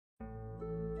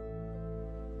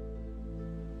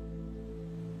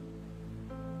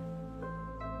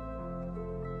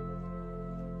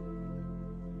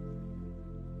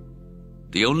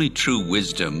The only true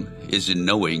wisdom is in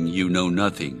knowing you know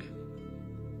nothing.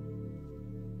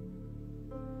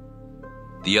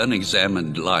 The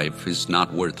unexamined life is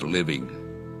not worth living.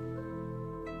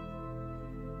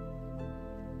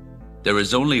 There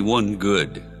is only one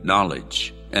good,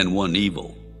 knowledge, and one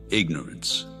evil,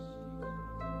 ignorance.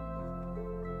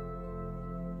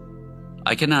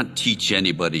 I cannot teach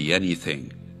anybody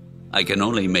anything. I can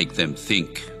only make them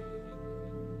think.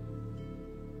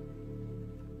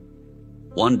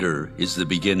 Wonder is the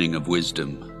beginning of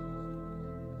wisdom.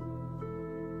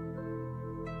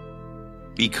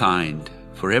 Be kind,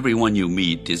 for everyone you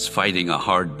meet is fighting a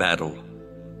hard battle.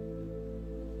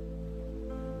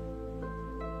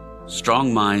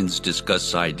 Strong minds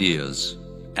discuss ideas.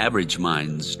 Average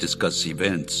minds discuss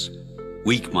events.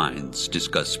 Weak minds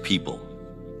discuss people.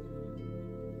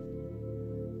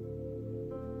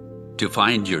 To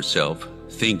find yourself,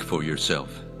 think for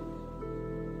yourself.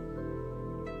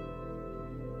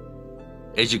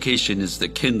 Education is the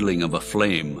kindling of a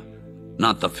flame,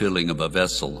 not the filling of a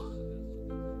vessel.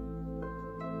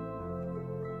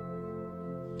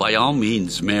 By all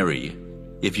means, marry.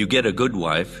 If you get a good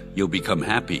wife, you'll become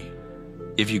happy.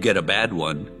 If you get a bad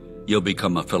one, you'll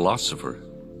become a philosopher.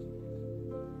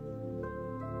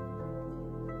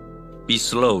 Be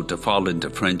slow to fall into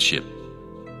friendship,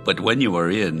 but when you are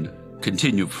in,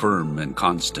 continue firm and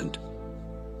constant.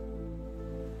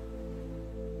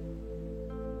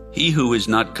 He who is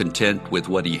not content with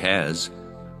what he has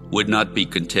would not be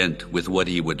content with what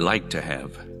he would like to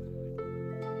have.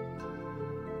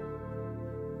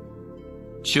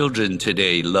 Children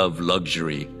today love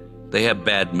luxury. They have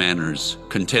bad manners,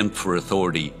 contempt for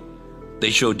authority. They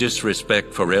show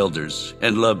disrespect for elders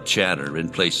and love chatter in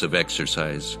place of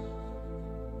exercise.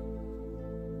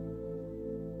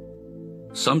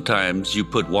 Sometimes you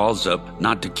put walls up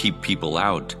not to keep people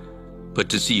out, but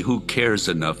to see who cares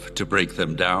enough to break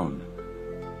them down.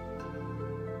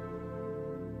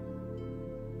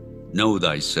 Know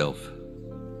thyself.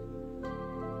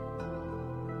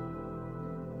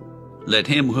 Let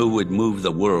him who would move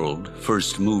the world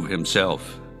first move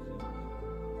himself.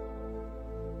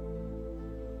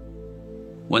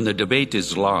 When the debate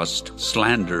is lost,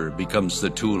 slander becomes the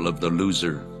tool of the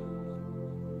loser.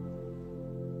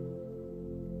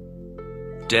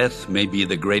 Death may be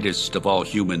the greatest of all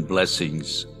human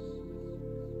blessings.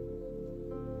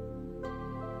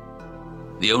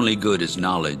 The only good is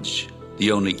knowledge.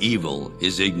 The only evil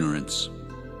is ignorance.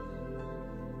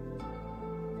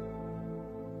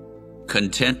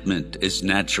 Contentment is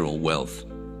natural wealth.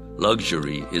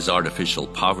 Luxury is artificial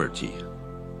poverty.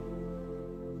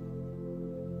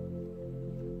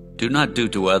 Do not do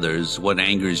to others what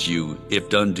angers you if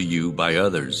done to you by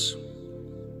others.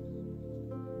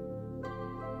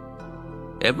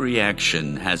 Every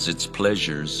action has its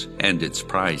pleasures and its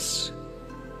price.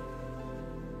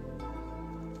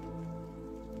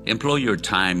 Employ your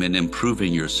time in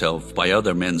improving yourself by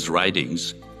other men's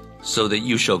writings, so that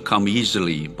you shall come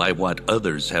easily by what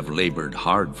others have labored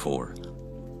hard for.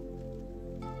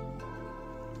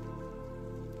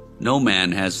 No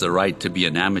man has the right to be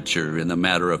an amateur in the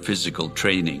matter of physical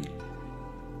training.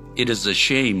 It is a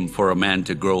shame for a man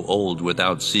to grow old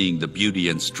without seeing the beauty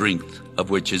and strength of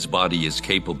which his body is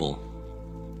capable.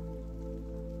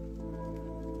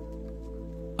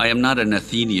 I am not an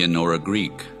Athenian or a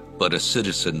Greek, but a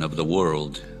citizen of the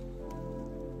world.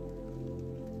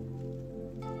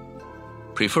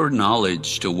 Prefer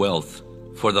knowledge to wealth,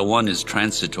 for the one is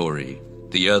transitory,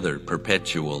 the other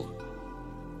perpetual.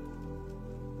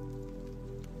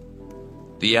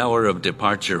 The hour of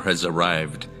departure has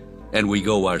arrived, and we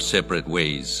go our separate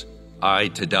ways, I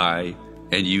to die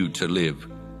and you to live.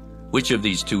 Which of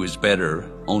these two is better,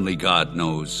 only God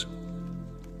knows.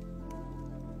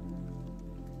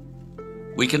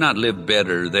 We cannot live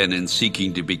better than in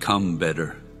seeking to become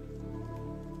better.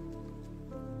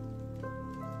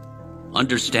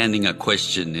 Understanding a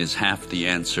question is half the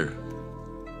answer.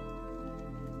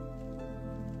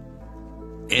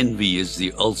 Envy is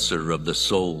the ulcer of the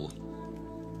soul.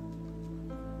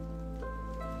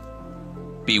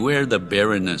 Beware the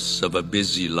barrenness of a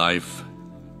busy life.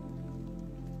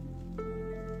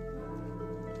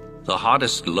 The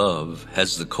hottest love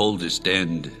has the coldest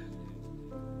end.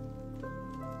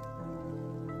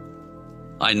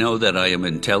 I know that I am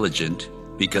intelligent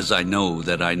because I know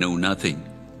that I know nothing.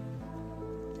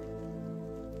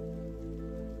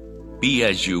 Be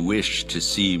as you wish to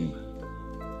seem.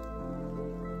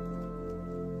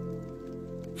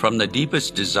 From the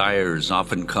deepest desires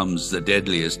often comes the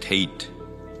deadliest hate.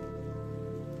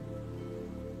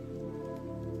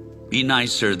 Be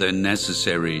nicer than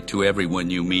necessary to everyone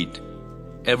you meet.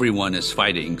 Everyone is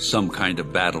fighting some kind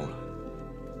of battle.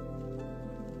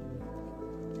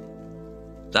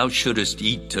 Thou shouldest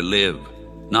eat to live,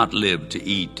 not live to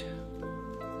eat.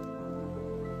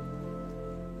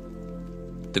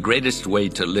 The greatest way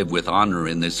to live with honor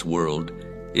in this world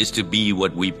is to be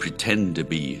what we pretend to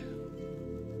be.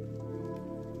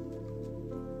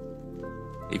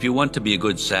 If you want to be a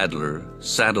good saddler,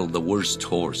 saddle the worst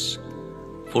horse.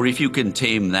 For if you can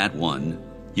tame that one,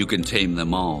 you can tame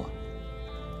them all.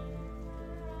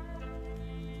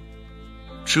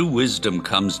 True wisdom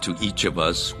comes to each of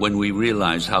us when we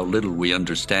realize how little we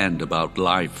understand about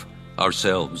life,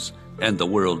 ourselves, and the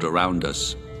world around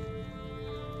us.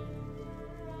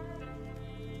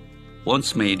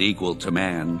 Once made equal to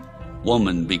man,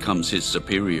 woman becomes his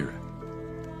superior.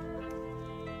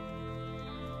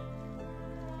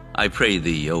 I pray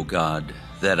thee, O God,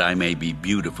 that I may be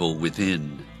beautiful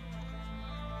within.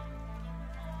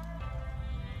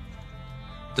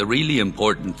 The really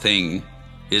important thing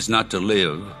is not to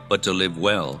live, but to live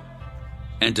well.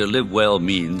 And to live well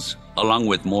means, along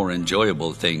with more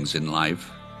enjoyable things in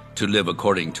life, to live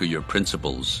according to your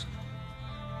principles.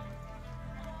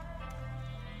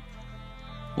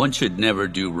 One should never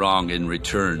do wrong in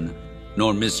return,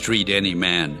 nor mistreat any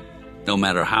man, no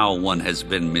matter how one has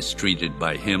been mistreated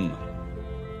by him.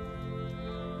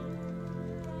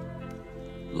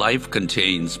 Life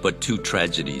contains but two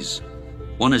tragedies.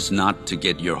 One is not to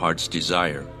get your heart's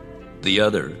desire. The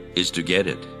other is to get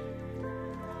it.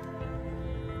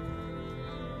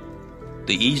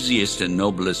 The easiest and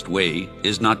noblest way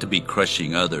is not to be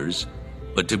crushing others,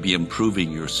 but to be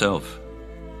improving yourself.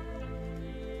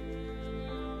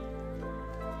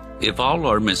 If all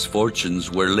our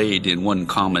misfortunes were laid in one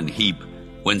common heap,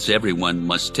 whence everyone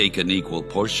must take an equal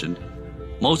portion,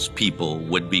 most people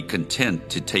would be content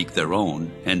to take their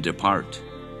own and depart.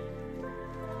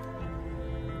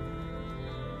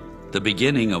 The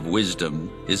beginning of wisdom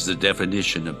is the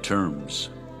definition of terms.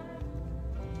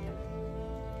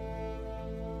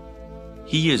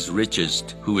 He is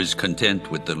richest who is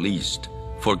content with the least,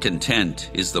 for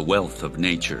content is the wealth of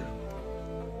nature.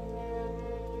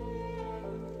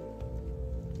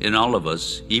 In all of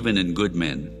us, even in good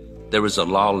men, there is a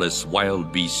lawless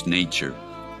wild beast nature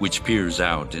which peers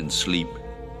out in sleep.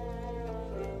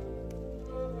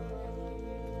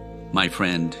 My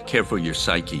friend, care for your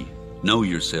psyche, know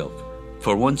yourself,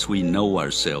 for once we know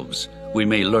ourselves, we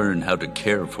may learn how to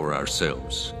care for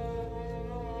ourselves.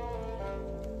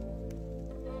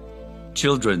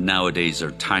 Children nowadays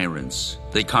are tyrants.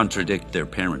 They contradict their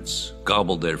parents,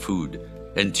 gobble their food,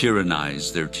 and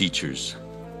tyrannize their teachers.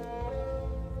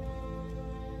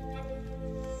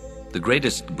 The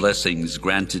greatest blessings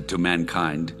granted to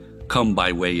mankind come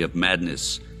by way of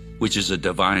madness, which is a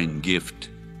divine gift.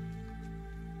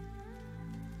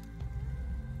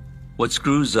 What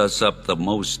screws us up the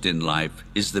most in life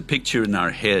is the picture in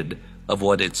our head of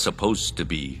what it's supposed to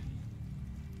be.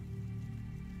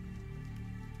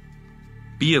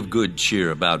 Be of good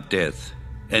cheer about death,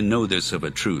 and know this of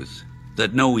a truth,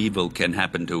 that no evil can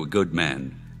happen to a good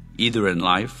man, either in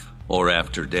life or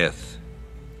after death.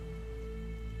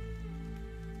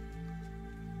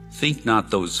 Think not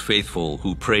those faithful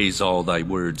who praise all thy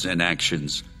words and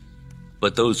actions,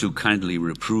 but those who kindly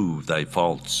reprove thy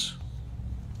faults.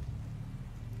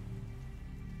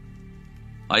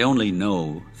 I only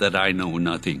know that I know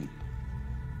nothing.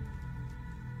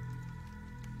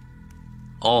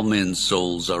 All men's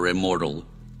souls are immortal,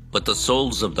 but the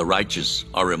souls of the righteous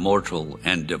are immortal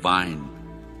and divine.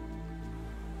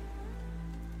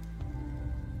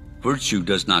 Virtue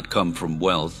does not come from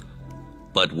wealth,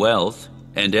 but wealth,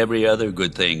 and every other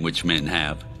good thing which men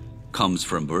have, comes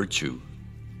from virtue.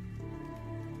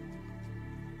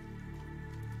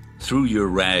 Through your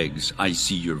rags I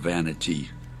see your vanity.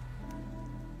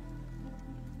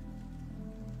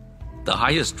 The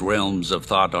highest realms of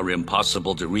thought are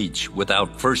impossible to reach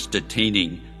without first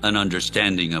attaining an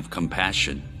understanding of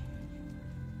compassion.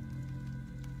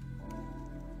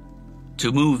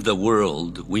 To move the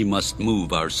world, we must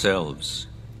move ourselves.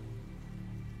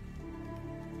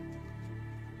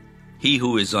 He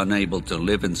who is unable to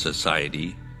live in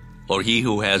society, or he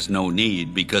who has no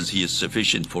need because he is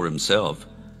sufficient for himself,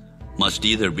 must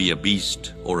either be a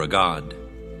beast or a god.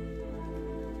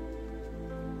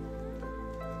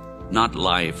 Not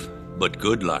life, but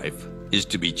good life, is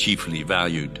to be chiefly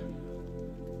valued.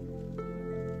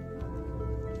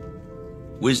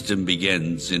 Wisdom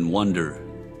begins in wonder.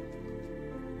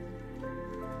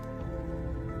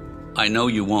 I know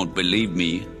you won't believe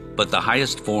me, but the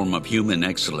highest form of human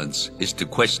excellence is to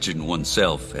question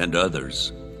oneself and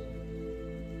others.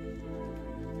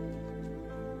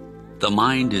 The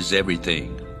mind is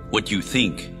everything. What you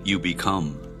think, you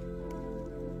become.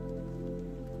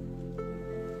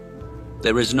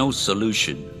 There is no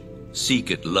solution. Seek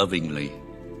it lovingly.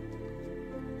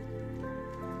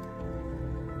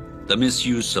 The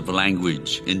misuse of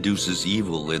language induces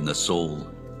evil in the soul.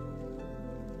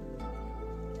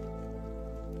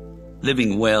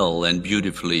 Living well and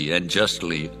beautifully and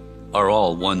justly are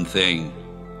all one thing.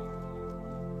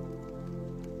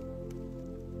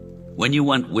 When you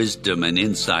want wisdom and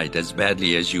insight as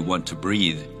badly as you want to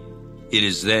breathe, it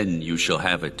is then you shall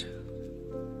have it.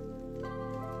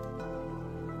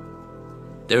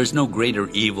 There is no greater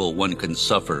evil one can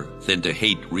suffer than to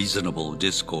hate reasonable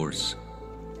discourse.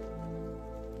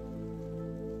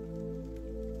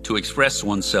 To express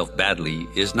oneself badly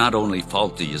is not only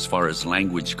faulty as far as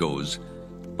language goes,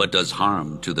 but does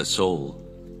harm to the soul.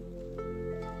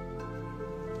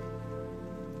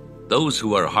 Those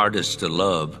who are hardest to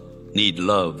love need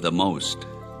love the most.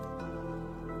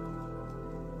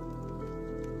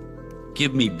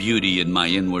 Give me beauty in my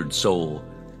inward soul.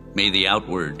 May the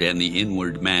outward and the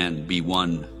inward man be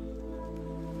one.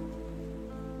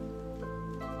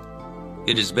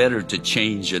 It is better to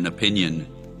change an opinion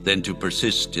than to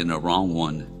persist in a wrong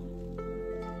one.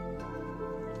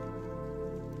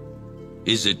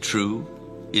 Is it true?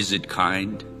 Is it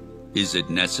kind? Is it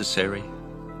necessary?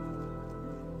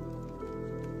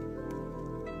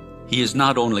 He is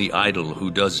not only idle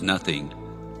who does nothing,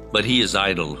 but he is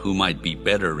idle who might be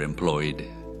better employed.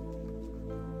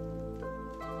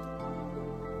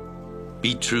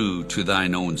 Be true to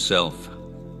thine own self.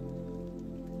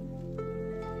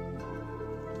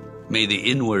 May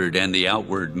the inward and the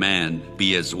outward man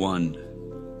be as one.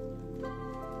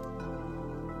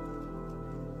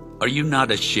 Are you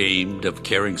not ashamed of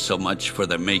caring so much for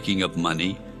the making of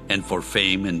money and for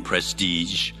fame and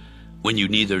prestige, when you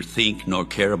neither think nor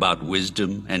care about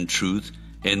wisdom and truth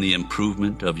and the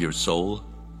improvement of your soul?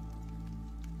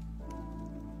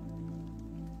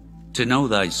 To know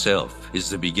thyself is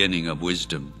the beginning of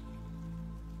wisdom.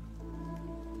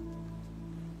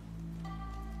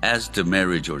 As to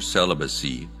marriage or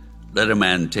celibacy, let a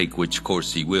man take which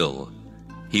course he will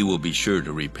be sure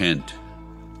to repent.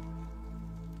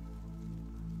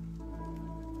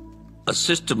 A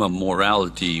system of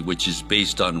morality which is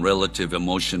based on relative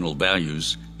emotional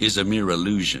values is a mere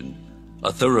illusion,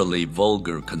 a thoroughly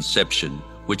vulgar conception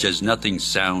which has nothing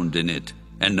sound in it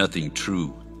and nothing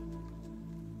true.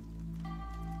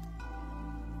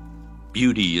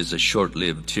 Beauty is a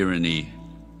short-lived tyranny.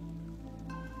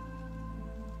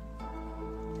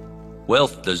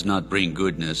 Wealth does not bring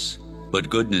goodness, but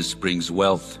goodness brings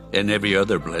wealth and every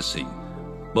other blessing,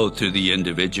 both to the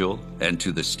individual and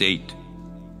to the state.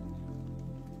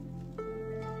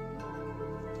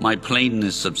 My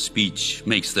plainness of speech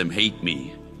makes them hate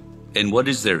me, and what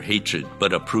is their hatred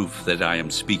but a proof that I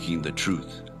am speaking the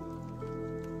truth?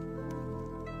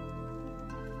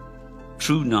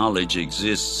 True knowledge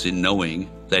exists in knowing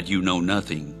that you know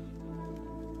nothing.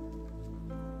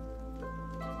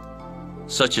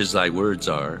 Such as thy words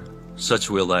are, such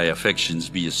will thy affections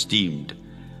be esteemed,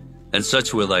 and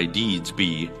such will thy deeds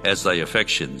be as thy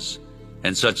affections,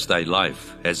 and such thy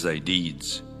life as thy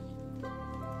deeds.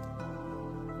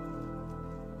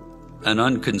 An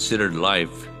unconsidered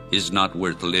life is not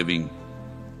worth living.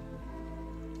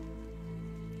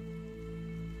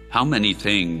 How many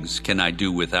things can I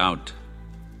do without?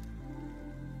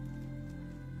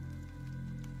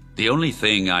 The only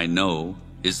thing I know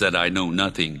is that I know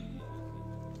nothing.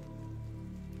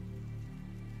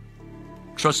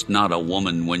 Trust not a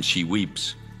woman when she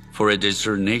weeps, for it is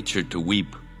her nature to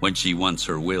weep when she wants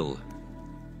her will.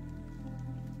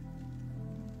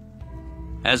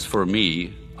 As for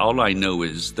me, all I know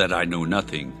is that I know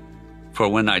nothing, for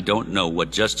when I don't know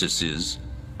what justice is,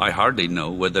 I hardly know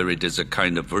whether it is a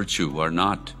kind of virtue or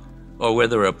not, or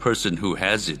whether a person who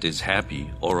has it is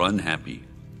happy or unhappy.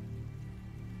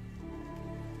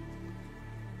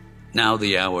 Now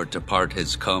the hour to part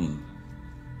has come.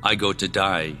 I go to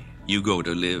die, you go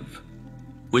to live.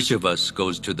 Which of us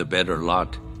goes to the better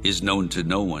lot is known to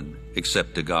no one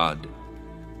except to God.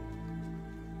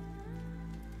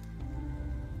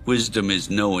 Wisdom is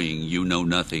knowing you know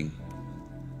nothing.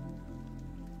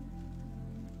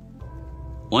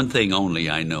 One thing only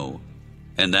I know,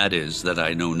 and that is that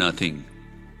I know nothing.